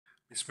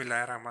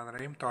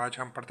बिस्मिल्लाहिर्रहमानिर्रहीम। तो आज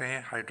हम पढ़ते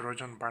हैं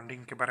हाइड्रोजन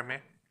बॉन्डिंग के बारे में।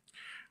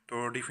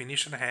 तो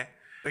डिफिनीशन है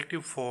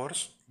attractive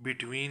force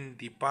between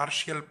the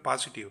partial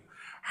positive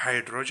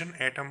hydrogen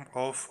atom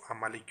of a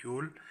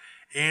molecule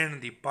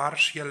and the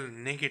partial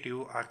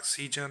negative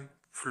oxygen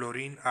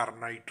fluorine और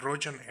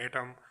nitrogen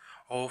atom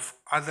of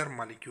other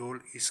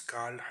molecule is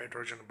called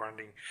hydrogen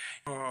bonding.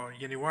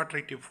 यानी वो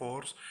अट्रैक्टिव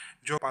फोर्स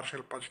जो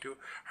partial positive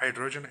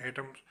hydrogen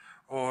atom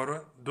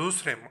और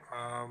दूसरे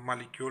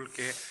molecule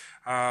के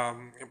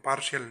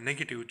partial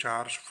negative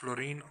charge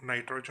fluorine,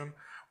 nitrogen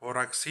और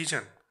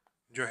oxygen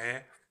जो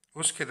है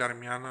उसके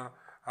दरमियान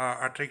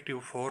अट्रैक्टिव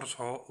फोर्स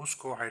हो,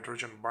 उसको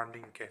हाइड्रोजन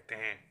बॉन्डिंग कहते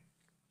हैं।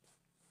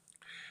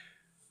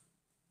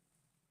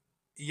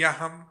 या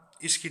हम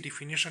इसकी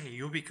डिफिनीशन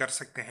यूँ भी कर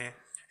सकते हैं,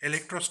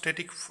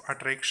 electrostatic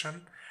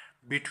attraction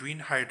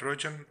between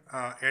hydrogen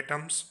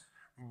atoms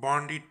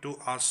bonded to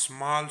a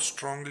small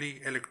strongly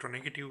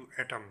electronegative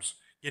atoms.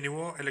 यानी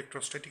वो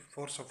इलेक्ट्रोस्टैटिक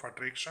फोर्स ऑफ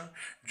अट्रैक्शन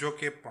जो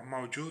कि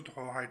मौजूद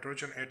हो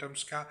हाइड्रोजन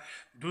एटम्स का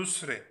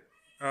दूसरे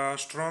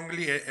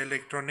स्ट्रॉन्गली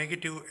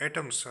इलेक्ट्रोनेगेटिव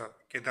एटम्स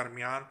के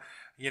दरमियान,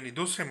 यानी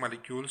दूसरे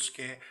मॉलिक्यूल्स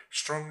के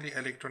स्ट्रॉन्गली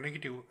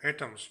इलेक्ट्रोनेगेटिव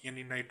एटम्स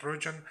यानी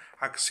नाइट्रोजन,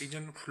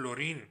 ऑक्सीजन,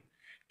 फ्लोरीन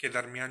के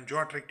दरमियान जो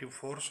अट्रैक्टिव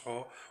फोर्स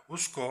हो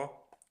उसको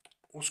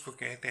उसको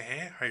कहते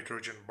हैं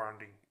hydrogen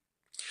bonding.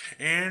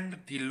 And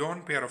the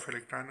lone pair of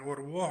electron, और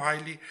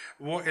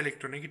वो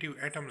इलेक्ट्रोनेगेटिव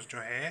एटम्स जो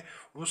है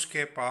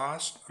उसके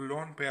पास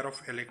लोन पेयर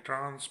ऑफ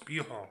इलेक्ट्रॉन्स भी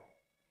हो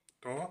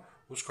तो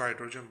उसको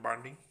हाइड्रोजन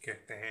बॉन्डिंग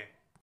कहते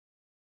हैं।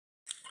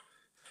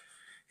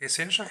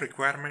 Essential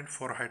requirement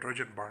for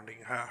hydrogen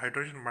bonding,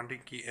 hydrogen bonding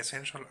की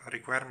एसेंशियल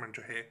रिक्वायरमेंट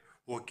जो है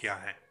वो क्या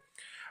है?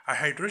 A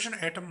hydrogen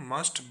atom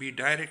must be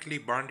directly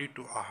bonded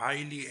to a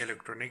highly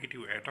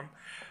electronegative atom।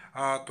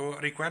 तो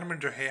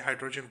रिक्वायरमेंट जो है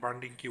हाइड्रोजन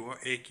बॉन्डिंग की वो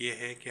एक ये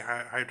है कि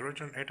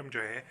हाइड्रोजन एटम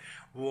जो है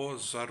वो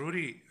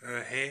ज़रूरी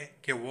है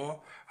कि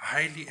वो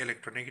हाईली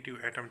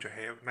इलेक्ट्रोनेगेटिव एटम जो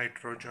है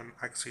नाइट्रोजन,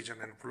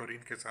 ऑक्सीजन एंड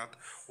फ्लोरीन के साथ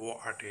वो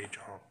अटैच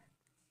हो।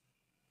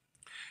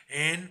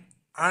 एन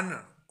अन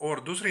और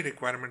दूसरी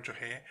रिक्वायरमेंट जो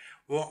है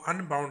वो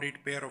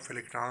unbounded pair of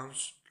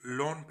electrons,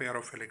 lone pair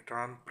of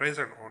electron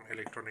present on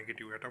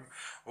electronegative atom,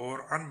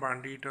 और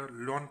unbounded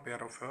lone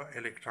pair of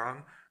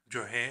electron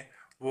जो है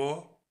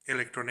वो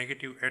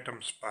इलेक्ट्रोनेगेटिव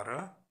एटम्स पर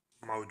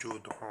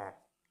मौजूद हों।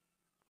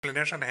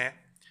 एक्सप्लेनेशन है,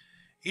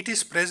 it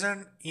is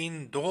present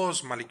in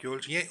those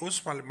molecules, ये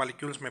उस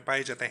मॉलिक्यूल्स में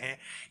पाए जाते हैं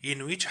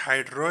इन विच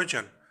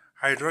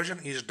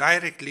hydrogen is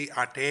directly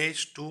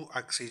attach to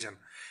oxygen,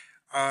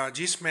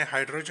 जिसमें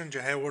हाइड्रोजन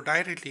जो है वो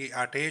डायरेक्टली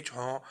अटैच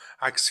हो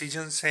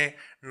ऑक्सीजन से,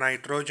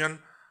 नाइट्रोजन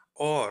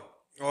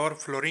और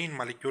फ्लोरीन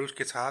मॉलिक्यूल्स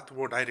के साथ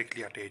वो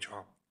डायरेक्टली अटैच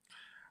हो।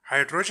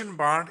 Hydrogen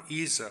bond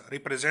is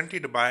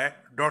represented by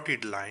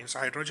dotted lines,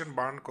 hydrogen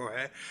bond को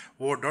है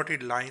वो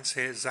डॉटेड लाइन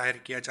से जाहिर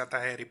किया जाता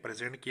है,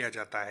 रिप्रेजेंट किया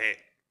जाता है।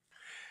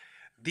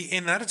 The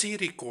energy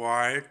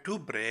required to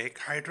break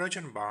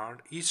hydrogen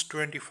bond is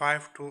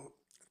 25 to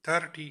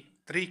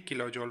 33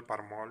 किलोजोल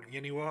पर मोल,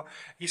 यानी वो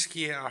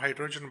इसकी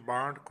हाइड्रोजन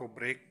बॉन्ड को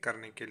ब्रेक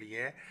करने के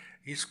लिए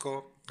इसको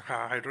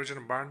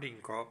हाइड्रोजन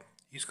बॉन्डिंग को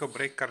इसको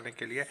ब्रेक करने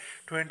के लिए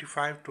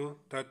 25 टू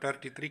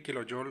 33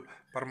 किलोजोल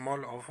पर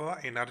मोल ऑफ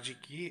एनर्जी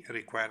की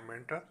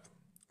रिक्वायरमेंट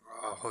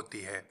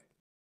होती है।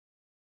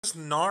 Is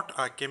not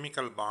a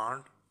chemical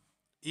bond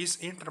is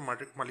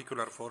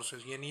intermolecular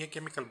forces, यानी ये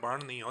केमिकल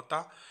बॉन्ड नहीं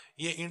होता,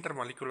 ये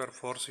इंटरमॉलिक्यूलर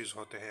फोर्सेस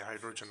होते हैं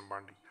hydrogen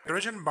bonding.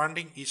 Hydrogen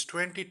bonding is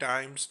 20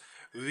 times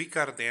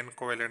weaker then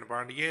covalent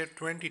bond, ये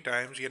 20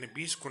 टाइम्स यानी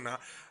 20 गुना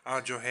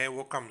जो है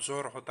वो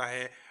कमज़ोर होता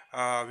है,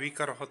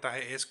 वीकर होता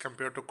है as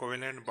compare to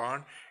covalent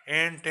bond,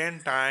 and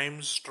 10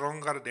 times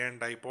stronger then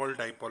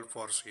dipole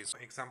forces.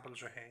 Example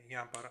जो है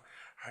यहाँ पर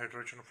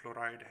हाइड्रोजन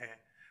फ्लोराइड है,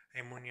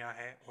 एमोनिया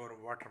है और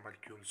वाटर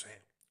मॉलिक्यूल्स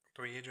हैं।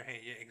 तो ये जो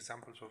है ये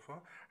एग्जांपल्स ऑफ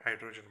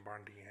हाइड्रोजन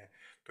बॉन्डिंग है।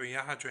 तो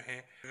यहाँ जो है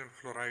हाइड्रोजन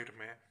फ्लोराइड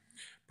में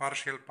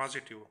पार्शियल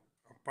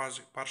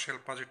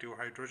पॉजिटिव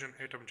हाइड्रोजन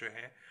एटम जो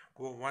है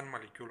वो one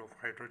molecule of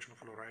hydrogen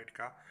fluoride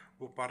का,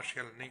 वो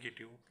partial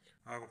negative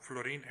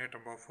fluorine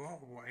atom of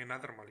वो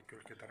अनदर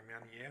मॉलिक्यूल के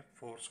दरमियान ये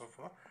फोर्स ऑफ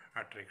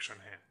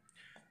अट्रैक्शन है।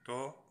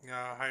 तो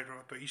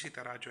इसी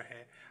तरह जो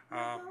है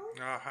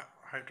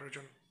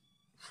हाइड्रोजन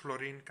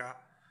फ्लोरीन का,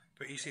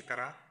 तो इसी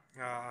तरह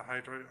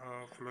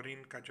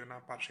फ्लोरीन का जो ना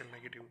पार्शियल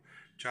नेगेटिव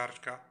चार्ज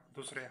का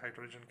दूसरे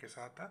हाइड्रोजन के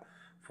साथ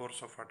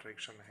फोर्स ऑफ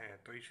अट्रैक्शन है।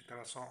 तो इसी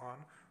तरह सो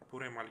ऑन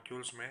पूरे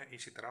मॉलिक्यूल्स में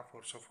इसी तरह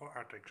फोर्स ऑफ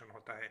अट्रैक्शन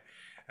होता है।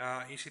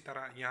 इसी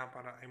तरह यहाँ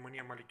पर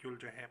एमोनिया मॉलिक्यूल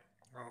जो है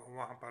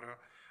वहाँ पर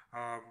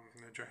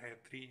जो है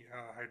 3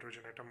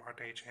 हाइड्रोजन एटम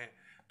अटैच हैं,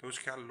 तो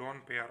उसका लोन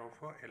पेयर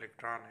ऑफ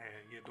इलेक्ट्रॉन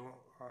है, ये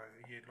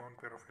लोन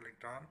पेयर ऑफ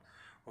इलेक्ट्रॉन,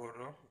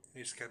 और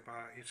इसके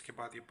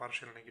बाद ये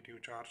पार्शियल नेगेटिव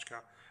चार्ज का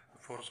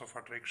फोर्स ऑफ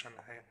अट्रैक्शन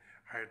है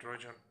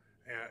हाइड्रोजन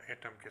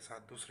एटम के साथ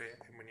दूसरे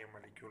एमोनियम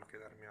मॉलिक्यूल के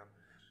दरमियान।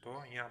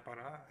 तो यहाँ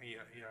पर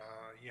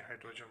ये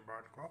हाइड्रोजन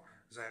बॉन्ड को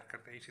ज़ाहिर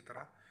करते हैं। इसी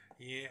तरह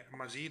ये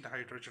मज़ीद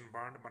हाइड्रोजन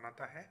बॉन्ड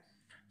बनाता है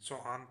सो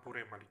ऑन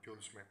पूरे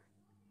मॉलिक्यूल्स में।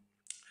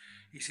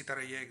 इसी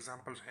तरह ये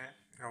एग्जांपल्स हैं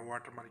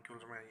वाटर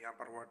मॉलिक्यूल्स में, यहाँ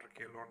पर वाटर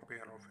के लोन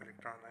पेयर ऑफ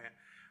इलेक्ट्रॉन है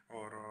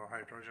और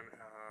हाइड्रोजन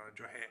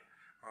जो है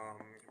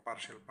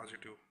पार्शियल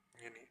पॉजिटिव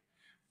यानी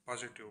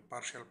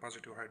पार्शियल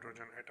पॉजिटिव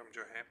हाइड्रोजन एटम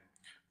जो है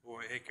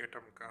वो एक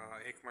एटम का,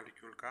 एक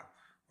मॉलिक्यूल का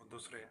और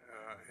दूसरे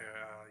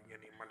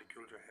यानी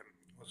मॉलिक्यूल जो है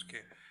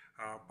उसके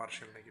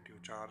पार्शियल नेगेटिव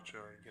चार्ज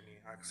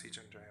यानी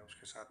ऑक्सीजन जो है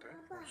उसके साथ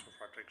फोर्स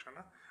ऑफ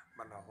अट्रैक्शन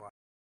बना हुआ।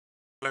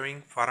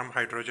 फॉलोइंग फॉर्म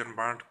हाइड्रोजन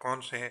बॉन्ड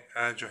कौन से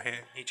जो है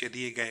नीचे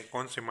दिए गए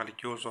कौन से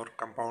मॉलिक्यूल्स और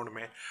कंपाउंड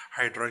में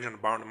हाइड्रोजन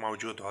बॉन्ड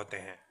मौजूद होते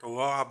हैं, तो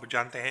वह आप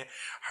जानते हैं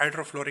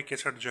हाइड्रोफ्लोरिक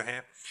एसिड जो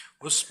है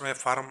उसमें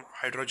form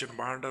hydrogen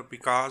bond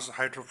because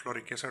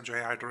hydrofluoric acid जो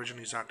है hydrogen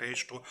is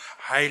attached to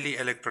highly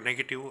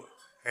electronegative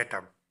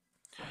atom.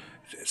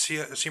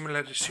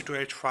 Similar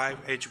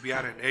C2H5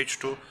 HBr and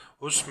H2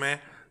 उसमें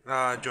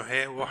जो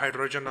है वो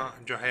हाइड्रोजन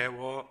जो है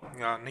वो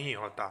नहीं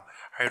होता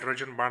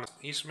हाइड्रोजन बॉन्ड।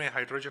 इसमें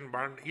हाइड्रोजन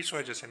बॉन्ड इस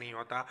वजह से नहीं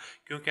होता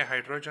क्योंकि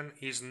hydrogen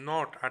is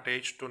not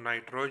attached to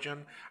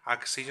nitrogen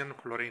oxygen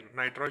fluorine.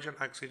 Nitrogen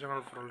oxygen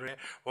और फ्लोरीन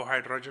वो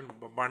हाइड्रोजन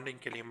बॉन्डिंग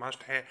के लिए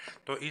मस्ट है,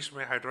 तो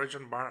इसमें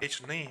हाइड्रोजन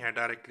बॉन्ड नहीं है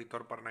डायरेक्टली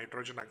तौर पर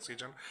नाइट्रोजन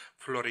ऑक्सीजन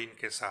फ्लोरीन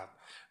के साथ।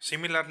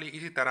 सिमिलरली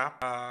इसी तरह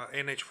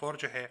NH4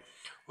 जो है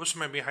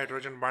उसमें भी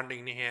हाइड्रोजन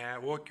बॉन्डिंग नहीं है।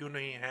 वो क्यों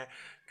नहीं है?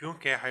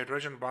 क्योंकि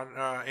हाइड्रोजन बॉन्ड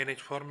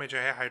NH4 में जो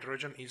है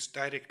hydrogen is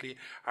directly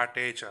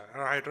attach.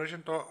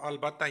 Hydrogen तो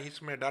अलबत्ता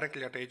इसमें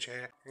डायरेक्टली अटैच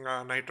है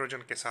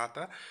नाइट्रोजन के साथ,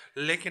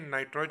 लेकिन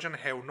nitrogen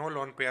have no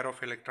lone pair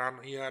of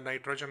electron, या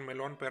नाइट्रोजन में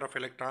लोन पेयर ऑफ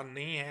इलेक्ट्रॉन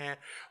नहीं है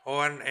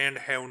और and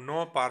have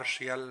no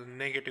partial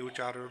negative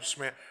charge,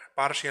 उसमें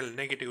पार्शियल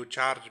नेगेटिव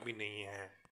चार्ज भी नहीं है।